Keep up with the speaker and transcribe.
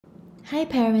Hi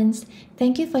parents,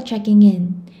 thank you for checking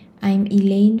in. I'm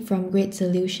Elaine from Great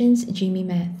Solutions PSLE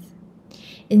Math.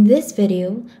 In this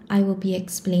video, I will be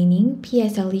explaining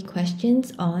PSLE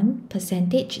questions on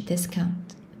percentage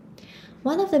discount.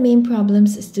 One of the main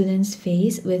problems students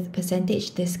face with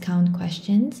percentage discount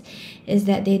questions is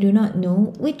that they do not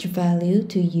know which value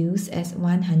to use as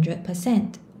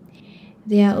 100%.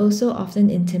 They are also often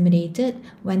intimidated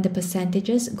when the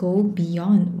percentages go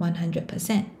beyond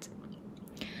 100%.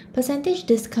 Percentage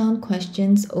discount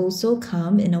questions also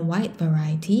come in a wide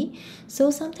variety, so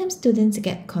sometimes students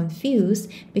get confused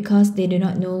because they do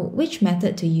not know which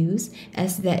method to use,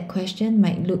 as that question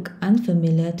might look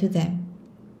unfamiliar to them.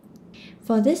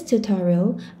 For this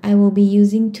tutorial, I will be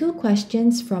using two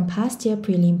questions from past year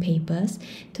prelim papers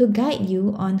to guide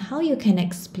you on how you can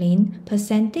explain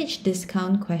percentage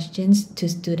discount questions to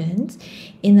students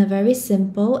in a very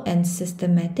simple and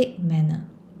systematic manner.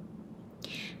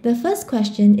 The first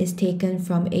question is taken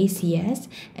from ACS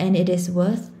and it is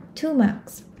worth 2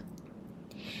 marks.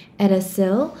 At a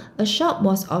sale, a shop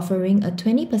was offering a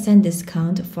 20%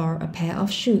 discount for a pair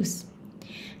of shoes.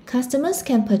 Customers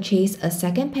can purchase a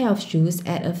second pair of shoes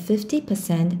at a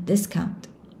 50% discount.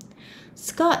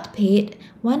 Scott paid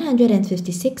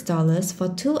 $156 for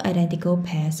two identical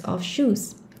pairs of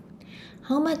shoes.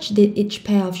 How much did each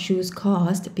pair of shoes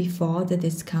cost before the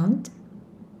discount?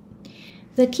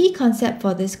 The key concept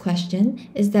for this question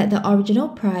is that the original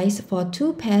price for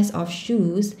two pairs of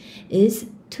shoes is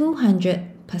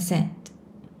 200%.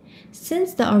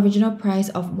 Since the original price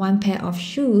of one pair of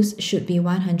shoes should be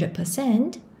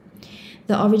 100%,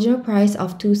 the original price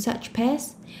of two such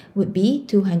pairs would be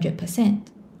 200%.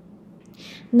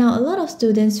 Now, a lot of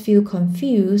students feel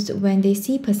confused when they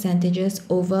see percentages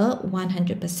over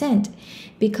 100%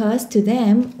 because to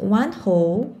them, one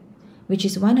whole, which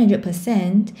is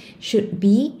 100%, should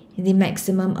be the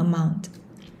maximum amount.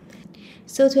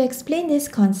 So to explain this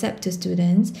concept to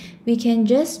students, we can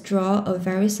just draw a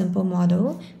very simple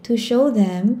model to show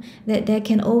them that there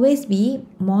can always be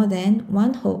more than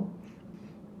one whole.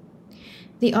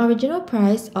 The original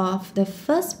price of the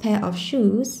first pair of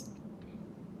shoes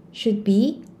should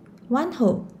be one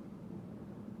whole,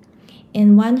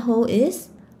 and one whole is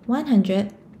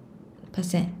 100%.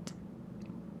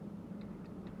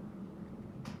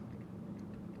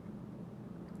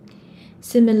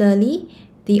 Similarly,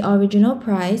 the original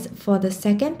price for the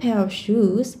second pair of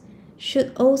shoes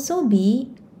should also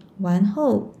be one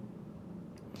whole.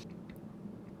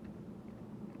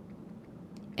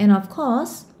 And of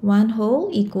course, one whole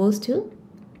equals to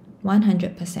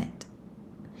 100%.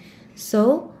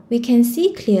 So we can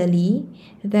see clearly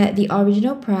that the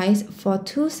original price for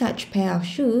two such pair of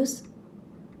shoes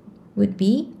would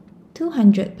be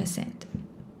 200%.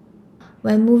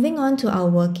 When moving on to our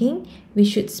working, we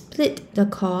should split the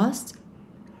cost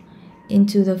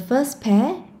into the first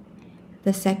pair,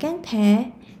 the second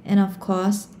pair, and of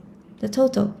course, the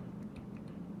total.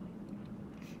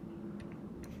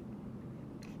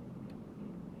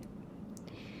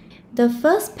 The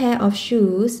first pair of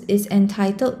shoes is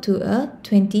entitled to a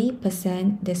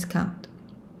 20% discount.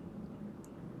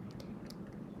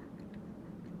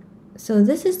 So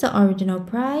this is the original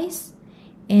price,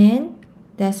 and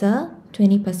there's a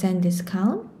 20%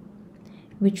 discount,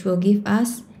 which will give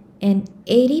us an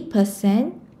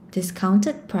 80%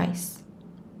 discounted price.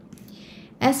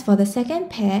 As for the second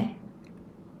pair,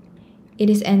 it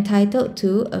is entitled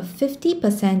to a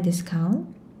 50% discount,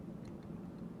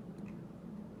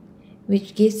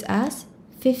 which gives us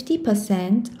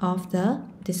 50% of the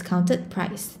discounted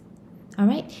price.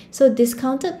 Alright, so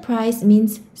discounted price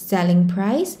means selling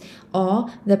price or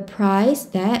the price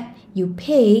that you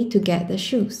pay to get the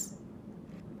shoes.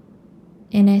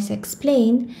 And as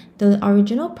explained, the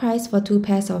original price for two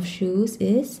pairs of shoes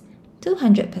is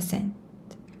 200%.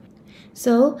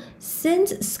 So,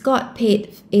 since Scott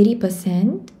paid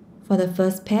 80% for the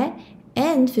first pair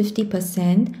and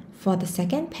 50% for the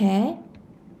second pair,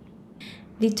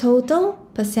 the total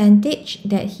percentage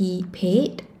that he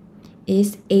paid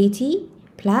is 80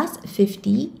 plus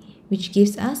 50, which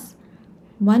gives us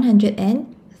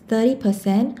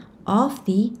 130% of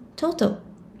the total.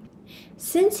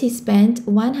 Since he spent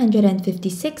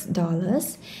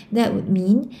 $156, that would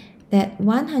mean that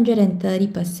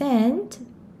 130%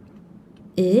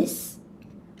 is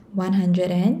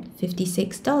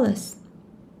 $156.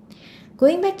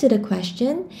 Going back to the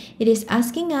question, it is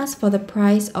asking us for the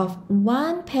price of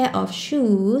one pair of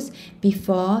shoes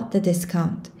before the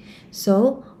discount.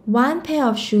 So one pair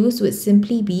of shoes would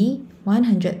simply be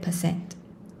 100%.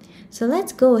 So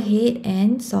let's go ahead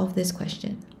and solve this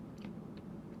question.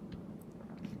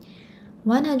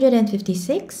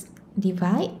 156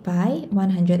 divide by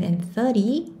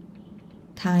 130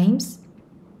 times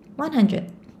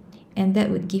 100, and that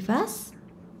would give us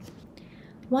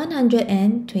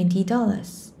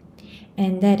 $120.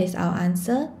 And that is our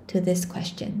answer to this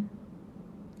question.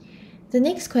 The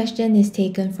next question is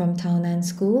taken from Tao Nan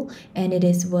School and it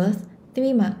is worth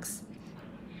 3 marks.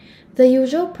 The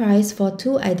usual price for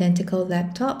 2 identical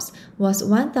laptops was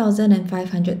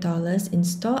 $1,500 in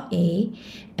store A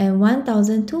and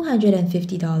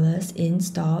 $1,250 in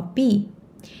store B.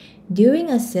 During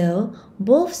a sale,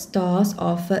 both stores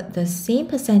offered the same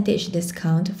percentage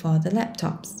discount for the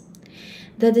laptops.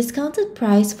 The discounted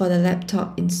price for the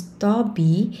laptop in store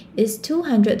B is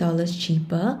 $200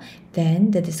 cheaper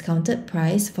than the discounted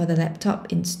price for the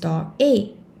laptop in store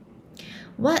A.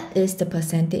 What is the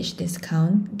percentage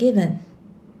discount given?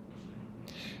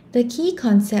 The key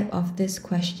concept of this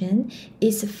question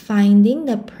is finding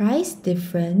the price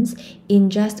difference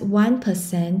in just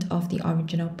 1% of the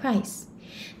original price.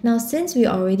 Now, since we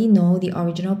already know the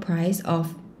original price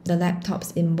of the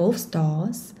laptops in both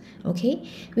stores, okay,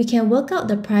 we can work out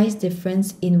the price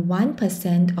difference in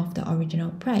 1% of the original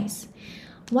price.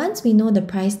 Once we know the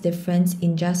price difference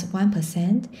in just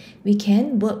 1%, we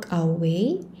can work our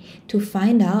way to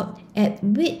find out at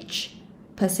which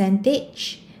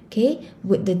percentage, okay,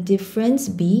 would the difference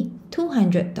be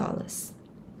 $200.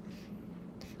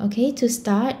 Okay, to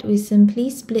start, we simply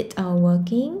split our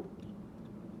working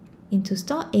into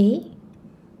store A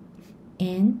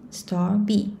and store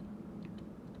B.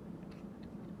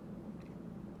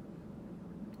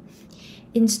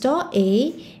 In store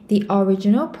A, the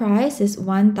original price is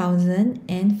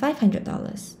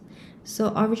 $1,500.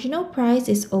 So original price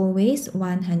is always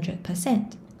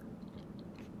 100%.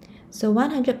 So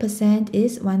 100%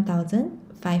 is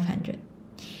 1,500.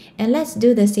 And let's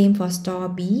do the same for store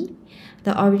B.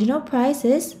 The original price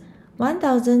is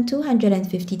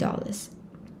 $1,250.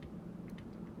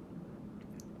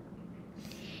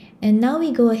 And now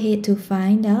we go ahead to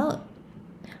find out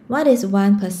what is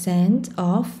 1%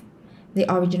 of the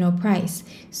original price.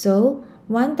 So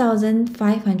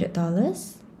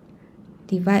 $1,500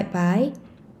 divide by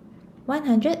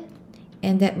 100,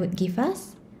 and that would give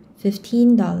us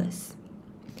 $15.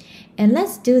 And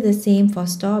let's do the same for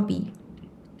store B.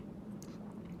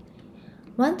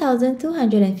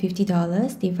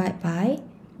 $1,250 divide by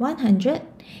 100,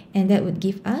 and that would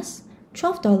give us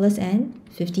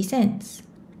 $12.50.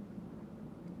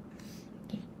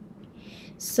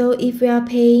 So if we are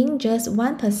paying just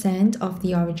 1% of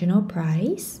the original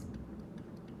price,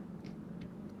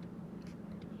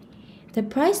 the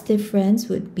price difference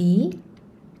would be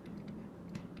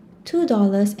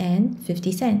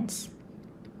 $2.50.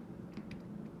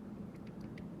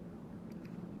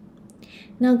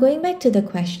 Now going back to the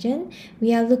question,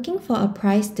 we are looking for a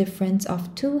price difference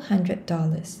of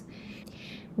 $200.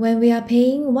 When we are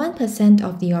paying 1%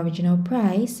 of the original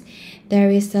price,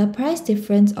 there is a price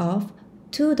difference of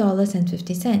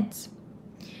 $2.50.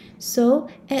 So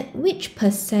at which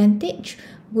percentage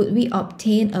would we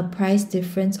obtain a price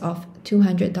difference of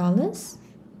 $200?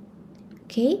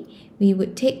 Okay, we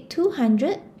would take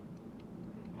 200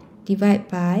 divide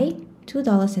by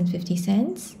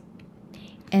 $2.50,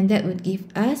 and that would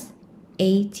give us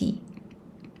 80.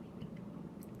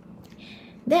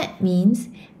 That means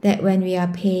that when we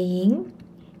are paying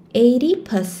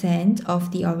 80%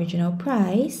 of the original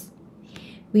price,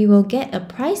 we will get a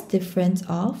price difference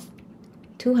of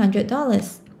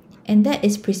 $200, and that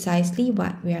is precisely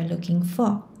what we are looking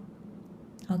for.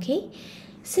 Okay,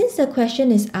 since the question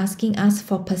is asking us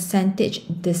for percentage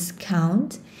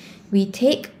discount, we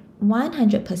take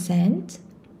 100%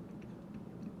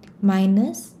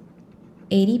 minus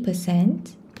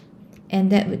 80%,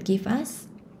 and that would give us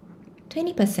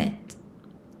 20%.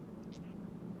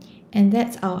 And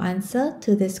that's our answer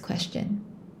to this question.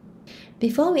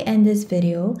 Before we end this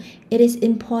video, it is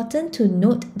important to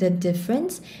note the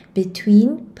difference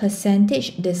between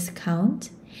percentage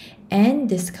discount and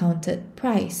discounted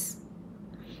price.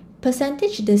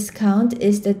 Percentage discount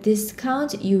is the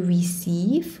discount you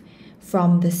receive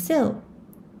from the sale.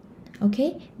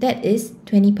 Okay, that is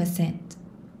 20%.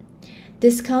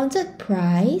 Discounted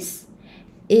price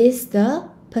is the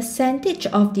percentage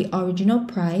of the original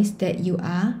price that you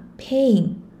are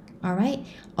paying, all right,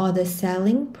 or the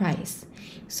selling price.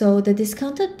 So the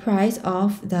discounted price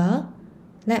of the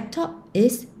laptop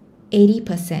is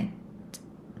 80%,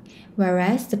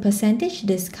 whereas the percentage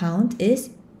discount is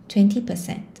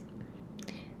 20%.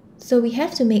 So we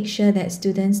have to make sure that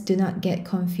students do not get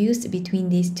confused between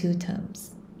these two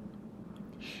terms.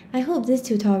 I hope this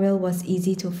tutorial was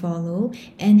easy to follow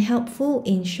and helpful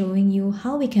in showing you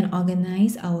how we can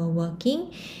organize our working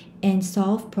and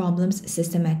solve problems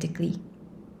systematically.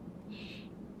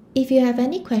 If you have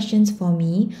any questions for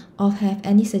me or have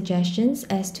any suggestions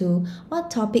as to what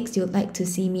topics you'd like to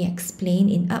see me explain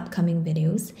in upcoming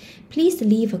videos, please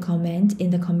leave a comment in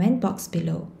the comment box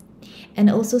below. And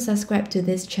also subscribe to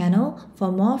this channel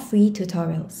for more free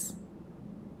tutorials.